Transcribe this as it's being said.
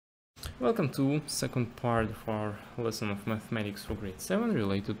Welcome to second part of our lesson of mathematics for grade 7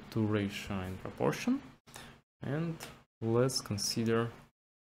 related to ratio and proportion. And let's consider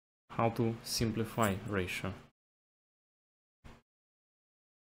how to simplify ratio.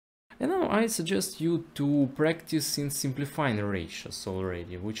 And now I suggest you to practice in simplifying ratios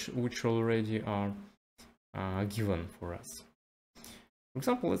already, which already are given for us. For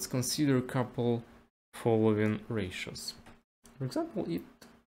example, let's consider a couple following ratios. For example,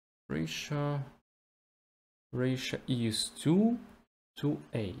 ratio is 2 to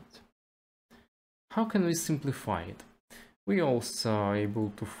 8. How can we simplify it? We also are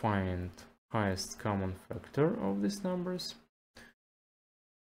able to find highest common factor of these numbers.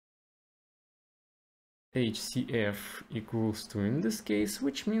 HCF equals 2 in this case,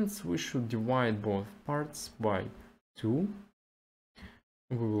 which means we should divide both parts by 2.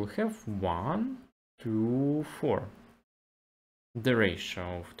 We will have 1 to 4. The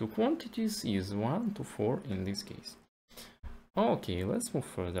ratio of two quantities is 1 to 4 in this case. Okay, let's move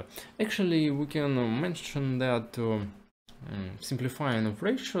further. Actually, we can mention that simplifying of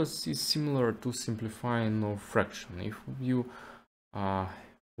ratios is similar to simplifying of fraction. If you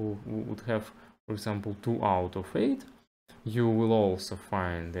would have, for example, 2 out of 8, you will also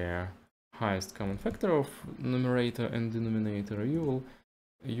find the highest common factor of numerator and denominator. You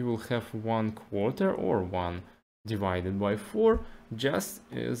will have 1/4 or 1 divided by 4, just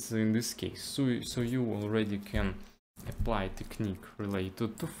as in this case. So you already can apply technique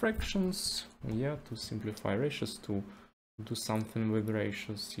related to fractions, to simplify ratios, to do something with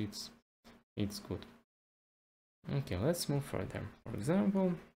ratios. It's good. Okay, let's move further. For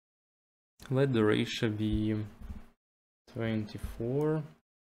example, let the ratio be 24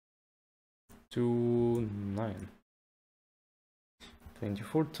 to 9.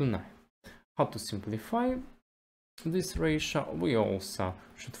 24 to 9. How to simplify this ratio? We also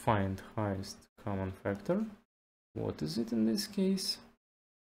should find highest common factor. What is it in this case?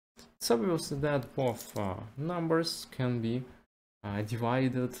 It's obvious that both numbers can be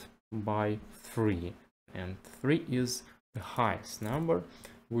divided by 3, and 3 is the highest number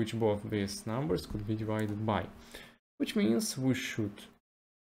which both these numbers could be divided by, which means we should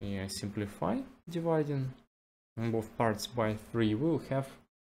simplify dividing both parts by 3. We'll have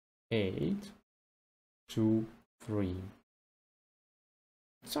 8 to 3.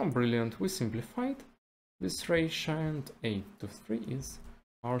 So brilliant, we simplified this ratio, and 8 to 3 is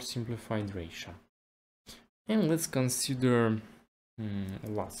our simplified ratio. And let's consider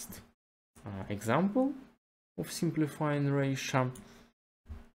last example of simplifying ratio.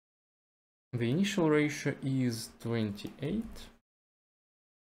 The initial ratio is 28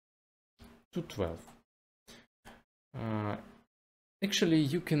 to 12. Actually,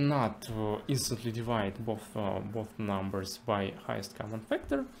 you cannot easily divide both numbers by highest common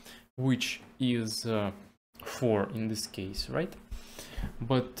factor, which is 4 in this case, right?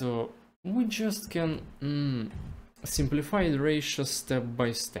 But we just can simplify the ratio step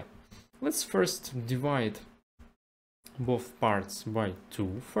by step. Let's first divide both parts by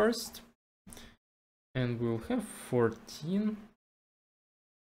 2 first, and we'll have 14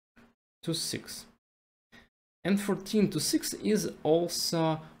 to 6. And 14 to 6 is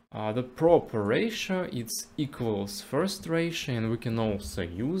also the proper ratio. It's equals first ratio, and we can also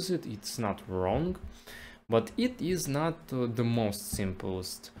use it. It's not wrong, but it is not the most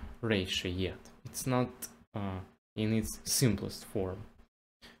simplest ratio yet. It's not in its simplest form.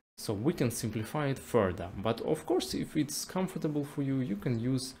 So we can simplify it further. But of course, if it's comfortable for you, you can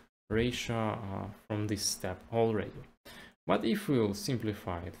use ratio from this step already. But if we'll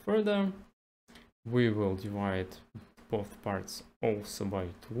simplify it further, we will divide both parts also by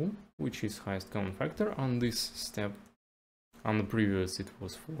 2, which is highest common factor on this step. On the previous it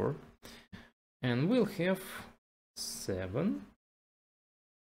was 4. And we'll have 7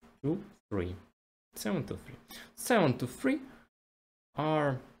 to 3. 7 to 3. 7 to 3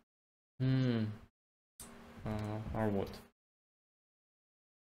 are what?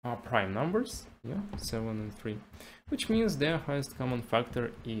 Are prime numbers, 7 and 3, which means their highest common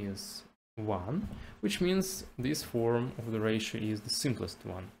factor is 1, which means this form of the ratio is the simplest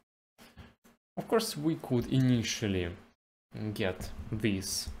one. Of course, we could initially get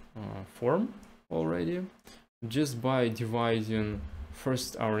this form already just by dividing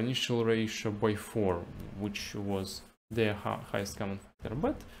first our initial ratio by 4, which was their highest common factor,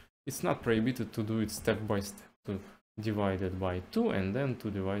 but it's not prohibited to do it step by step, to divide it by 2 and then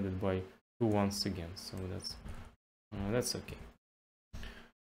to divide it by 2 once again. So that's okay.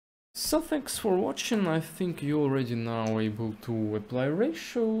 So thanks for watching. I think you already now able to apply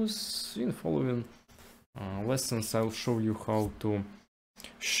ratios. In following lessons I'll show you how to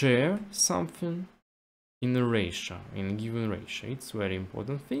share something in a ratio, in a given ratio. It's very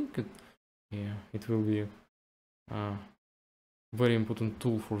important thing. It will be a very important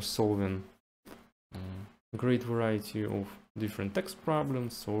tool for solving a great variety of different text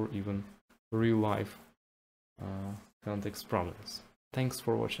problems or even real life context problems. Thanks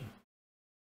for watching.